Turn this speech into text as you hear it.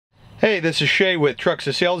Hey, this is Shay with Trucks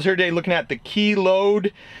to Sales here today, looking at the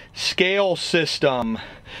Kiload scale system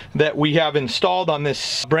that we have installed on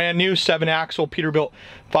this brand new 7-axle Peterbilt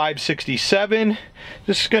 567.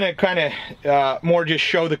 This is going to kind of more just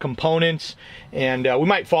show the components, and we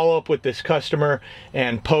might follow up with this customer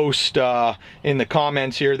and post in the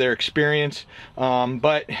comments here their experience.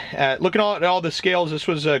 But looking at all the scales, this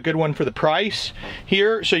was a good one for the price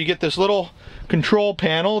here. So you get this little control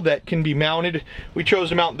panel that can be mounted. We chose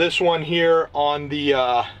to mount this one here on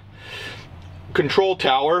the control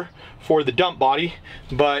tower for the dump body,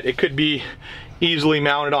 but it could be easily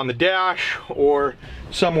mounted on the dash or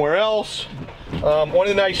somewhere else. One of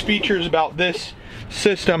the nice features about this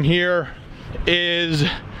system here is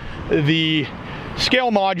the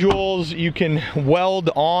scale modules you can weld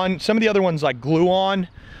on. Some of the other ones like glue on.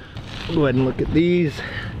 Go ahead and look at these.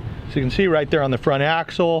 So you can see right there on the front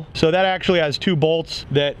axle. So that actually has 2 bolts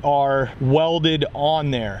that are welded on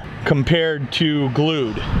there compared to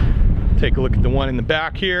glued. Take a look at the one in the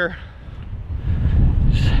back here.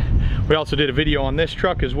 We also did a video on this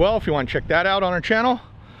truck as well if you want to check that out on our channel.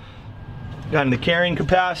 Got the carrying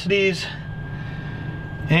capacities.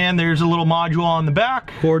 And there's a little module on the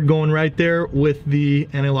back. Cord going right there with the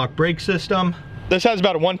anti-lock brake system. This has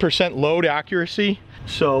about a 1% load accuracy,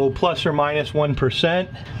 so plus or minus 1%.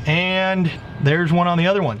 And there's one on the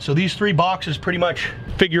other one. So these 3 boxes pretty much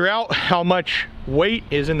figure out how much weight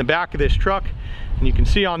is in the back of this truck. And you can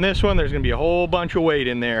see on this one, there's gonna be a whole bunch of weight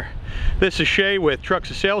in there. This is Shay with Trucks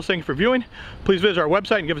to Sales. Thank you for viewing. Please visit our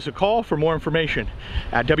website and give us a call for more information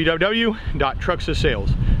at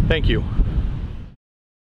www.truckstosales. Thank you.